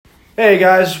Hey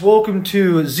guys, welcome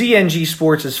to ZNG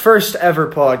Sports' first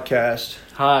ever podcast.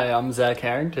 Hi, I'm Zach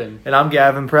Harrington. And I'm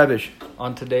Gavin Prebish.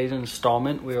 On today's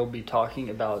installment, we'll be talking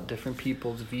about different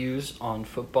people's views on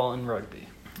football and rugby.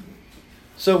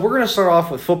 So we're going to start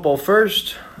off with football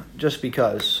first, just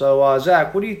because. So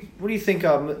Zach, what do you think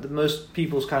most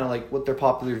people's kind of like what their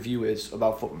popular view is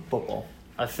about football?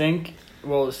 I think,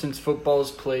 well, since football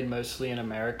is played mostly in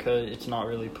America, it's not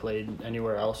really played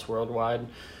anywhere else worldwide.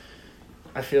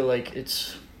 I feel like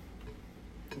it's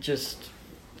just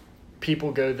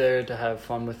people go there to have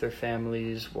fun with their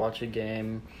families, watch a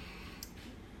game,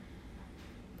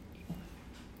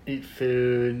 eat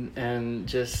food, and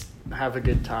just have a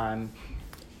good time.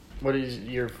 What is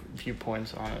your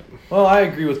viewpoints on it? Well, I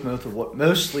agree with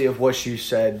mostly of what you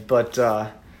said, but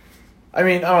I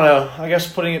mean, I don't know. I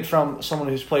guess putting it from someone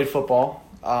who's played football,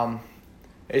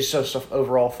 it's just an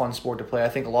overall fun sport to play. I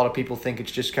think a lot of people think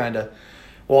it's just kind of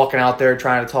walking out there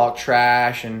trying to talk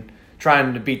trash and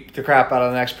trying to beat the crap out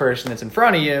of the next person that's in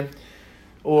front of you.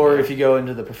 Or if you go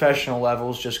into the professional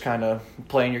levels, just kind of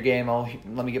playing your game,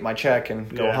 let me get my check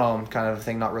and go home kind of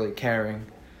thing, not really caring.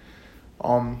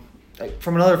 From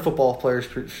another football player's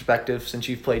perspective, since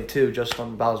you've played too, just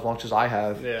about as much as I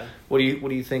have, what do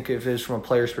you think it is from a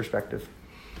player's perspective?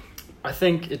 I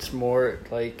think it's more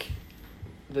like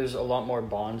there's a lot more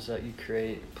bonds that you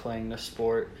create playing the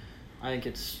sport. I think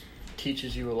it's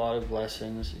teaches you a lot of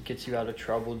lessons. It gets you out of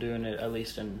trouble doing it, at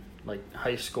least in like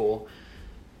high school.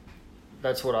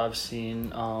 That's what I've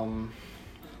seen.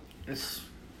 It's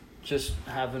just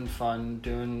having fun,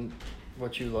 doing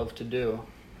what you love to do.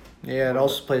 Yeah, it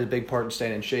also plays a big part in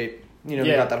staying in shape. You know,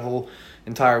 you got that whole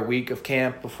entire week of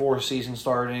camp before season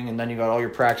starting, and then you got all your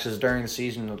practices during the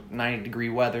season with 90-degree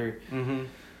weather. Mm-hmm.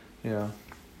 Yeah.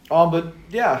 But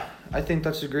yeah, I think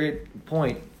that's a great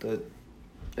point that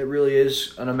it really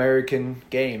is an American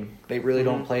game. They really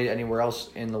don't play it anywhere else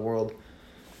in the world.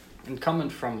 And coming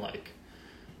from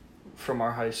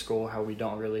our high school, how we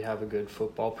don't really have a good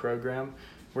football program,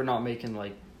 we're not making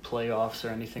like playoffs or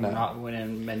anything. We're not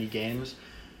winning many games,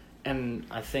 and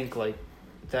I think like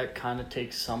that kind of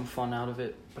takes some fun out of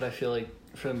it. But I feel like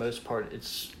for the most part,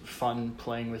 it's fun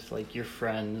playing with like your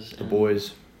friends, The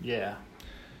boys. Yeah.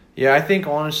 Yeah, I think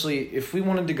honestly, if we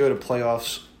wanted to go to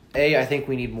playoffs, I think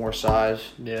we need more size.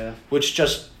 Yeah. Which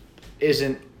just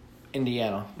isn't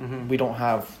Indiana. Mm-hmm. We don't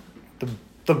have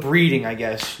the breeding, I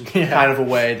guess, kind of a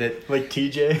way that... Like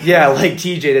TJ? Yeah, like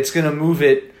TJ, that's going to move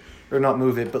it, or not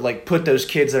move it, but like put those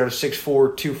kids that are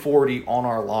 6'4", 240 on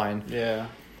our line. Yeah.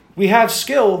 We have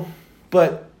skill,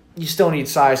 but you still need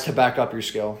size to back up your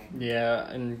skill. Yeah,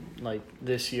 and like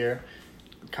this year,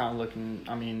 kind of looking,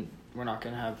 I mean, we're not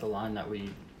going to have the line that we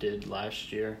did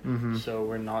last year. Mm-hmm. So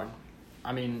we're not...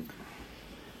 I mean,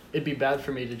 it'd be bad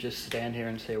for me to just stand here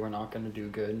and say we're not going to do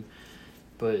good,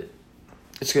 but...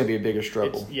 It's going to be a bigger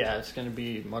struggle. It's going to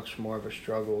be much more of a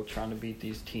struggle trying to beat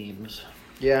these teams.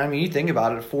 Yeah, I mean, you think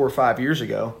about it, 4 or 5 years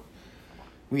ago,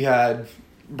 we had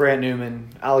Brant Newman,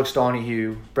 Alex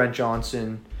Donahue, Brent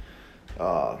Johnson,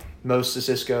 Mo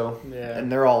Sissisco,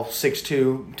 and they're all 6'2",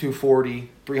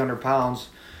 240, 300 pounds.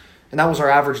 And that was our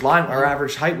average line. Our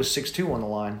average height was 6'2" on the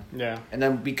line. Yeah. And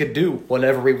then we could do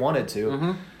whatever we wanted to.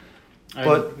 Mm-hmm.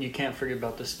 But you can't forget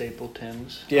about the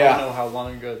Stapletons. Yeah. I don't know how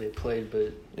long ago they played,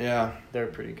 but they're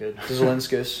pretty good.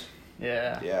 Zelenskus.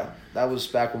 Yeah. Yeah. That was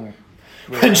back when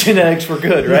genetics were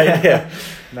good, right? Yeah.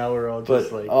 Now we're all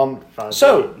just 5'8".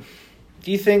 So,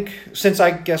 do you think, since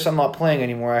I guess I'm not playing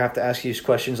anymore, I have to ask you these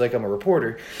questions like I'm a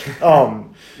reporter.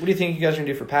 What do you think you guys are going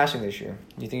to do for passing this year?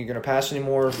 Do you think you're going to pass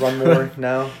anymore, run more?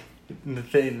 No?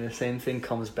 The same thing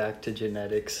comes back to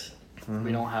genetics. Mm-hmm.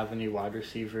 We don't have any wide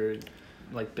receiver,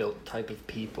 built type of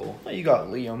people. Well, you got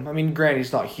Liam. I mean, granted,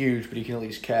 he's not huge, but he can at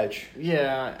least catch.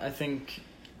 Yeah, I think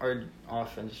our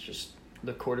offense, just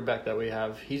the quarterback that we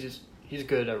have, he's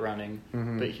good at running,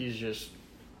 but he's just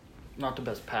not the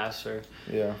best passer.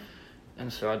 Yeah.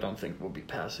 And so I don't think we'll be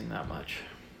passing that much.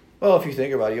 Well, if you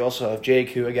think about it, you also have Jake,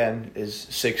 who, again, is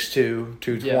 6'2",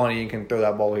 220, and can throw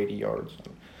that ball 80 yards.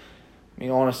 I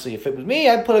mean, honestly, if it was me,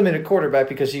 I'd put him in a quarterback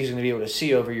because he's going to be able to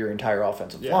see over your entire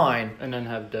offensive line. And then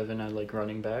have Devin at,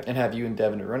 running back. And have you and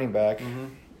Devin at running back. Mm-hmm.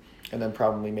 And then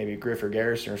probably maybe Griff or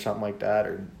Garrison or something like that,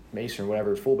 or Mason or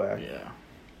whatever, fullback. Yeah.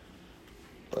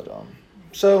 But,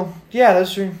 so, yeah,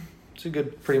 it's a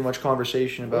good, pretty much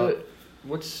conversation about...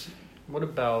 What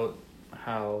about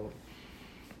how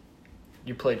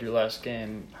you played your last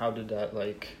game? How did that,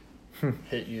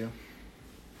 hit you?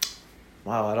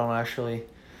 Wow, I don't actually...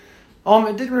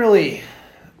 It didn't really...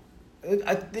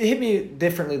 It hit me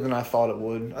differently than I thought it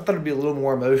would. I thought it'd be a little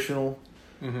more emotional.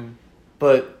 Mm-hmm.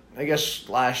 But I guess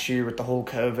last year with the whole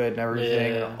COVID and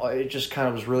everything, Yeah. it just kind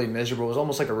of was really miserable. It was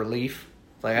almost like a relief.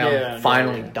 Like, Yeah, I'm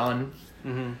finally yeah. done.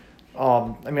 Mm-hmm.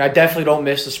 I mean, I definitely don't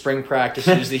miss the spring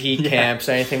practices, the heat Yeah. camps,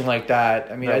 anything like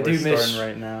that. I mean, I do miss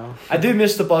right now. I do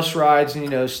miss the bus rides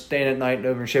and, staying at night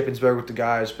over in Shippensburg with the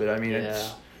guys. But, I mean,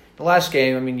 it's the last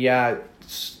game. I mean, yeah, it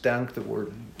stunk that we're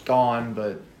gone,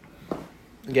 but,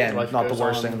 again, Life not the goes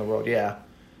worst on. thing in the world. Yeah.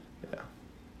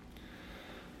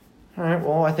 All right,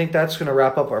 well, I think that's going to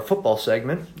wrap up our football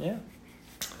segment. Yeah.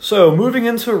 So, moving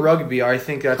into rugby, I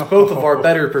think that's both of our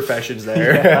better professions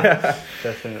there. Yeah.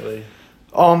 Definitely.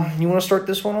 You want to start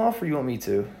this one off, or you want me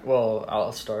to? Well,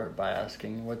 I'll start by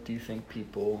asking, what do you think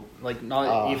people like?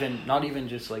 Not even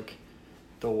just like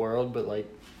the world, but like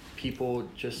people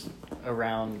just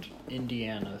around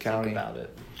Indiana County. think about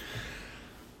it.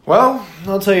 Well,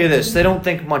 I'll tell you this: they don't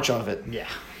think much of it. Yeah.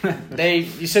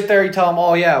 You sit there, you tell them,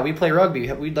 "Oh yeah, we play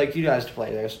rugby. We'd like you guys to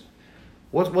play this."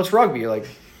 What's rugby? You're like,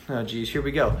 oh geez, here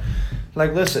we go.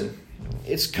 Like, listen,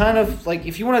 it's kind of like,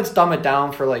 if you want to dumb it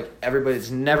down for like everybody that's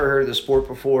never heard of the sport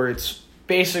before, it's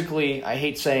basically, I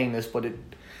hate saying this, but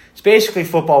it's basically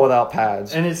football without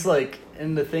pads. And it's like,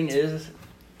 and the thing is,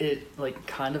 it like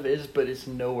kind of is, but it's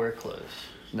nowhere close.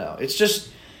 No, it's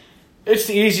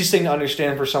the easiest thing to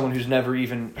understand for someone who's never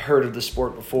even heard of the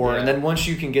sport before. Yeah. And then once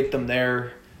you can get them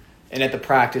there and at the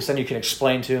practice, then you can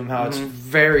explain to them how it's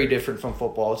very different from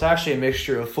football. It's actually a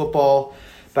mixture of football,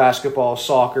 basketball,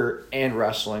 soccer, and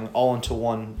wrestling all into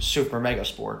one super mega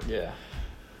sport. Yeah.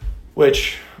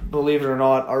 Which, believe it or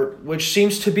not, which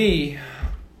seems to be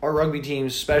our rugby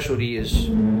team's specialty, is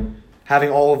having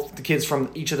all of the kids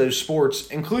from each of those sports,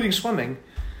 including swimming,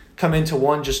 come into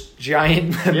one just giant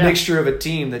mixture of a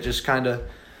team that just kind of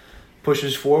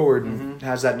pushes forward and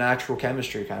has that natural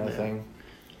chemistry kind of thing.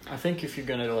 I think if you're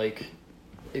gonna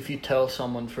if you tell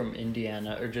someone from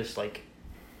Indiana or just like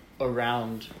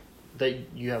around that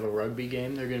you have a rugby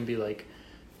game, they're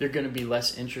gonna be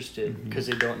less interested because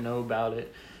they don't know about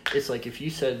it. It's like if you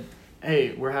said,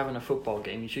 "Hey, we're having a football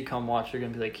game. You should come watch." They're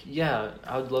gonna be like, "Yeah,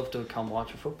 I would love to come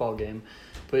watch a football game,"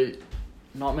 but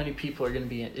not many people are gonna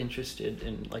be interested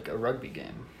in like a rugby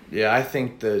game. Yeah, I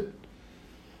think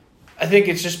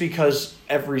it's just because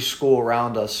every school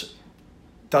around us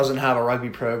doesn't have a rugby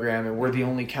program, and we're the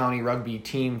only county rugby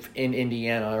team in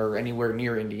Indiana or anywhere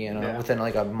near Indiana within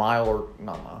like a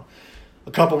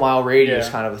couple mile radius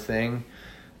kind of a thing.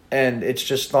 And it's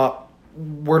just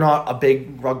we're not a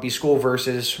big rugby school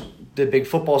versus the big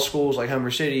football schools like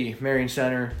Homer City, Marion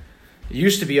Center. It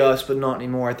used to be us, but not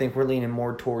anymore. I think we're leaning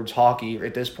more towards hockey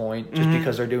at this point just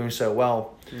because they're doing so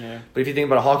well. Yeah. But if you think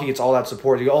about hockey, it's all that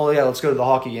support. You go, oh yeah, let's go to the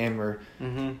hockey game.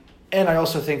 And I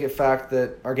also think the fact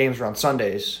that our games are on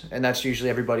Sundays, and that's usually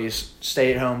everybody's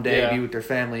stay-at-home day, be with their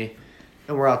family,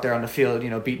 and we're out there on the field,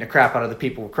 beating the crap out of the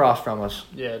people across from us.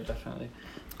 Yeah, definitely.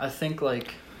 I think,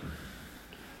 like,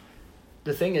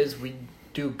 the thing is we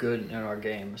do good in our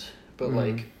games, but,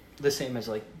 like, the same as,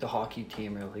 like, the hockey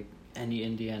team or, like, any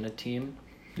Indiana team.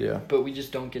 Yeah. But we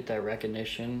just don't get that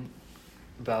recognition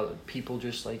about people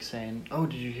just, like, saying, "Oh,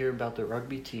 did you hear about the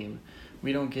rugby team?"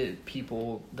 We don't get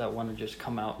people that want to just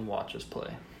come out and watch us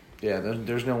play. Yeah,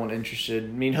 there's no one interested. I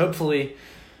mean, hopefully,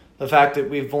 the fact that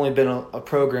we've only been a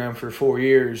program for 4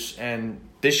 years, and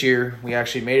this year we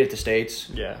actually made it to States.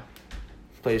 Yeah.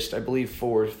 Placed, I believe,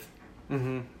 4th.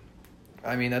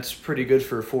 I mean, that's pretty good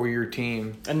for a 4-year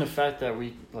team. And the fact that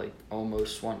we, like,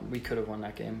 almost won, we could have won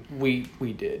that game. We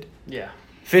did. Yeah.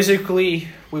 Physically,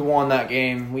 we won that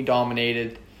game. We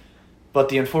dominated. But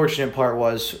the unfortunate part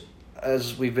was,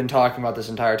 as we've been talking about this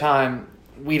entire time,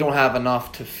 we don't have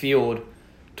enough to field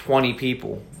 20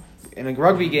 people. In a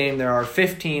rugby game, there are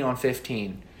 15 on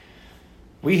 15.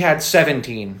 We had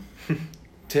 17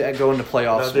 to go into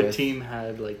playoffs The with. team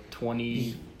had, like,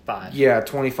 25. Yeah,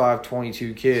 25,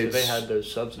 22 kids. So they had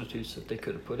those substitutes that they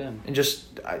could have put in. And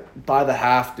just by the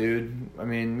half, dude, I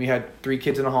mean, we had 3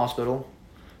 kids in the hospital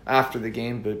after the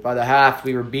game, but by the half,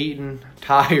 we were beaten,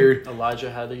 tired. Elijah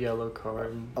had a yellow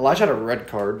card. Elijah had a red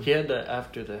card. He had that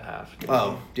after the half.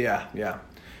 Oh, yeah.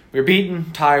 We were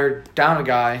beaten, tired, down a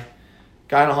guy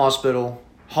in a hospital,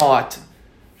 hot.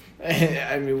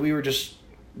 I mean, we were just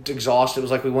exhausted. It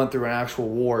was like we went through an actual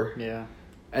war. Yeah.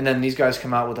 And then these guys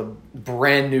come out with a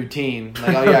brand new team.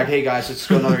 Like, oh, yeah, hey, guys, let's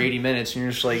go another 80 minutes. And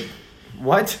you're just like,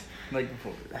 what? Like,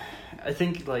 I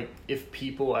think, like, if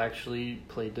people actually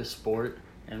played this sport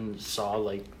and saw,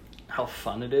 like, how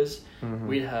fun it is,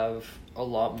 we'd have a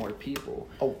lot more people.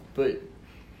 Oh. But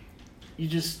you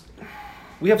just...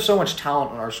 We have so much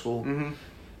talent in our school.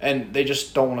 And they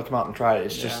just don't want to come out and try it.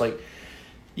 It's just like,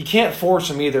 you can't force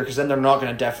them either because then they're not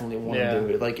going to definitely want Yeah. to do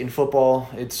it. Like in football,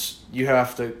 it's you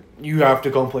have to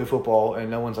go and play football, and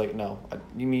no one's like, no.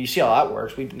 You mean you see how that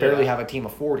works? We barely have a team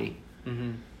of 40.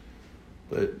 Mm-hmm.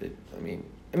 But I mean,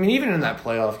 even in that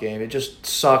playoff game, it just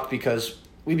sucked because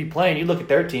we'd be playing. You look at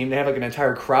their team; they have like an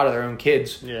entire crowd of their own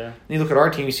kids. Yeah. And you look at our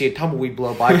team, you see a tumbleweed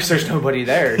blow by because there's nobody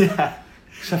there. Yeah.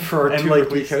 Except for our And two like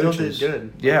rookie we still coaches. did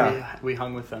good. Yeah. We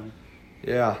hung with them.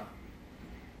 Yeah.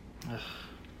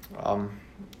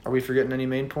 Are we forgetting any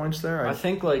main points there? I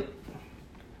think like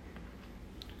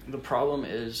the problem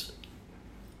is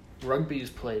rugby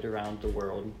is played around the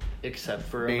world except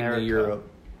for mainly America. Europe.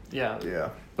 Yeah. Yeah.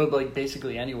 But like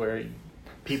basically anywhere,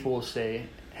 people will say,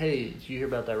 "Hey, did you hear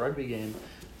about that rugby game?"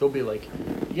 They'll be like,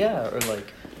 "Yeah," or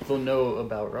like they'll know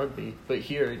about rugby. But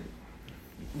here,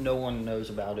 no one knows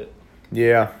about it.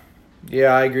 Yeah.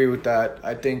 Yeah, I agree with that.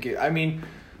 I think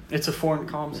It's a foreign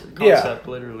concept,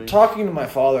 literally. talking to my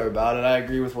father about it, I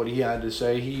agree with what he had to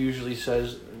say. He usually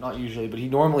says, not usually, but he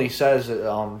normally says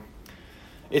that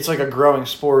it's like a growing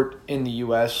sport in the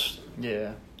U.S.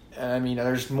 Yeah. And I mean,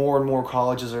 there's more and more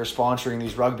colleges that are sponsoring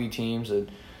these rugby teams,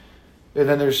 and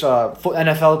then there's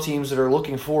NFL teams that are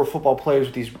looking for football players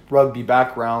with these rugby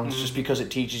backgrounds, just because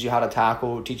it teaches you how to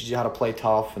tackle, it teaches you how to play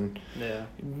tough, and Yeah.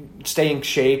 stay in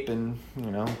shape, and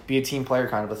be a team player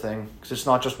kind of a thing. Because it's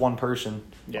not just one person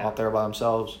out there by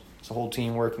themselves; it's a whole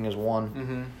team working as one.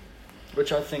 Mm-hmm.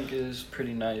 Which I think is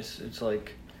pretty nice. It's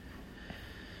like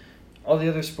all the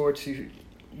other sports,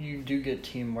 you do get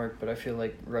teamwork, but I feel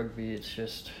like rugby, it's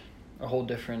just a whole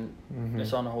different.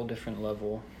 It's on a whole different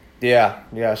level. Yeah,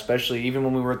 especially even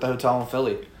when we were at the hotel in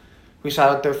Philly. We sat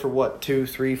out there for 2,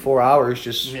 3, 4 hours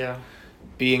just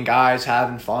being guys,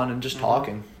 having fun, and just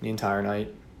talking the entire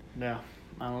night. Yeah.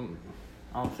 I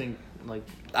don't think, like...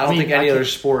 I don't think any other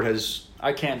sport has...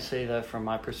 I can't say that from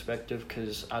my perspective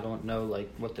because I don't know,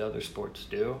 like, what the other sports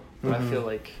do. But I feel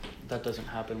like that doesn't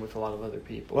happen with a lot of other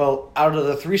people. Well, out of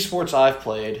the 3 sports I've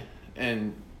played,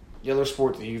 and the other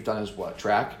sport that you've done is what,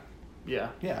 track? Yeah.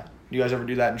 Yeah. Do you guys ever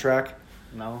do that in track?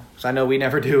 No. Because I know we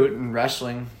never do it in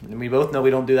wrestling, and we both know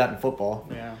we don't do that in football.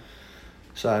 Yeah.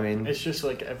 So, I mean... It's just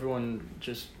like everyone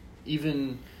just...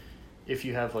 Even if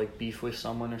you have, like, beef with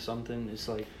someone or something, it's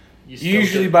like...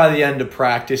 Usually by the end of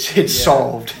practice, it's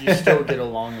solved. You still get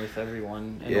along with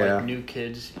everyone. And, Yeah. like, new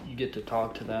kids, you get to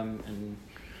talk to them and...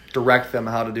 Direct them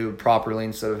how to do it properly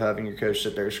instead of having your coach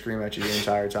sit there and scream at you the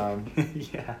entire time.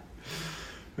 Yeah.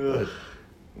 But,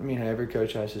 I mean, every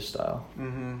coach has his style.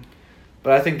 Mm-hmm.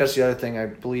 But I think that's the other thing. I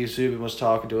believe Zubin was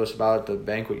talking to us about at the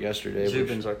banquet yesterday.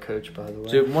 Zubin's our coach, by the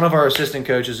way. One of our assistant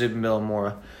coaches, Zubin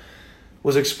Millamora,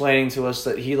 was explaining to us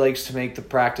that he likes to make the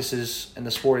practices and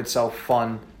the sport itself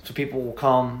fun. So people will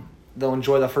come, they'll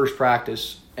enjoy the first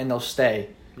practice, and they'll stay.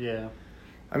 Yeah.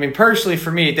 I mean, personally, for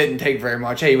me, it didn't take very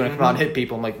much. Hey, you want to come out and hit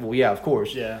people? I'm like, well, yeah, of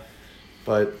course. Yeah.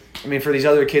 But, I mean, for these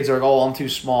other kids that are like, oh, I'm too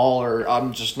small, or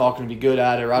I'm just not going to be good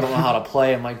at it, or I don't know how to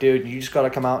play. I'm like, dude, you just got to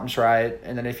come out and try it.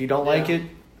 And then if you don't like it,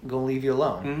 I'm going to leave you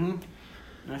alone. Mm-hmm.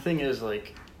 And the thing is,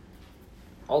 like,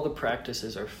 all the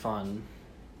practices are fun.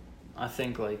 I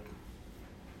think, like,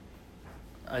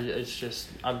 it's just,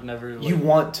 I've never... Like, you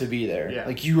want to be there. Yeah.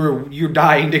 Like, you're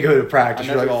dying to go to practice.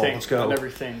 You're like, oh, let's go. I never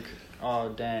think, oh,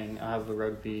 dang, I have a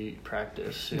rugby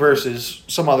practice soon. Versus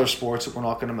some other sports that we're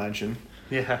not going to mention.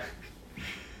 Yeah.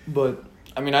 But,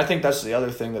 I mean, I think that's the other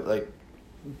thing that, like,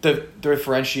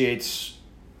 differentiates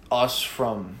us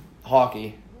from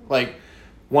hockey. Like,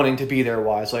 wanting to be there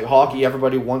wise. Like, hockey,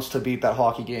 everybody wants to beat that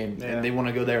hockey game. Yeah. And they want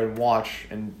to go there and watch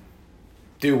and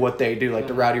do what they do. Like,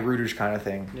 the Rowdy Rooters kind of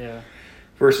thing. Yeah.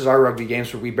 Versus our rugby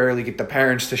games where we barely get the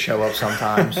parents to show up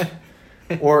sometimes.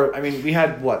 Or, I mean, we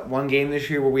had, one game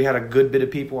this year where we had a good bit of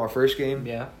people our first game?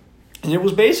 Yeah. And it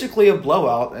was basically a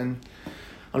blowout. And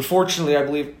unfortunately, I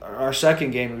believe our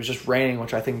second game, it was just raining,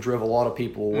 which I think drove a lot of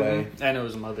people away. Mm-hmm. And it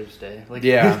was Mother's Day. Like,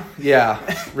 Yeah,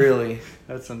 really.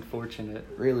 That's unfortunate.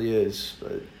 Really is.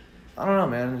 But I don't know,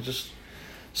 man. It's just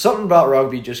something about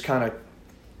rugby just kind of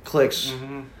clicks.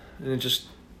 Mm-hmm. And it just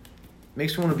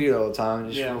makes me want to be there all the time.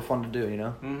 It's just Yeah. real fun to do, you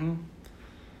know? Mm-hmm.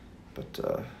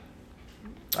 But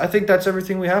I think that's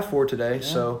everything we have for today. Yeah.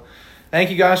 So thank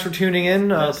you guys for tuning in.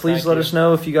 Yes, Please thank let you. us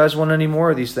know if you guys want any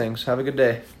more of these things. Have a good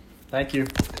day. Thank you.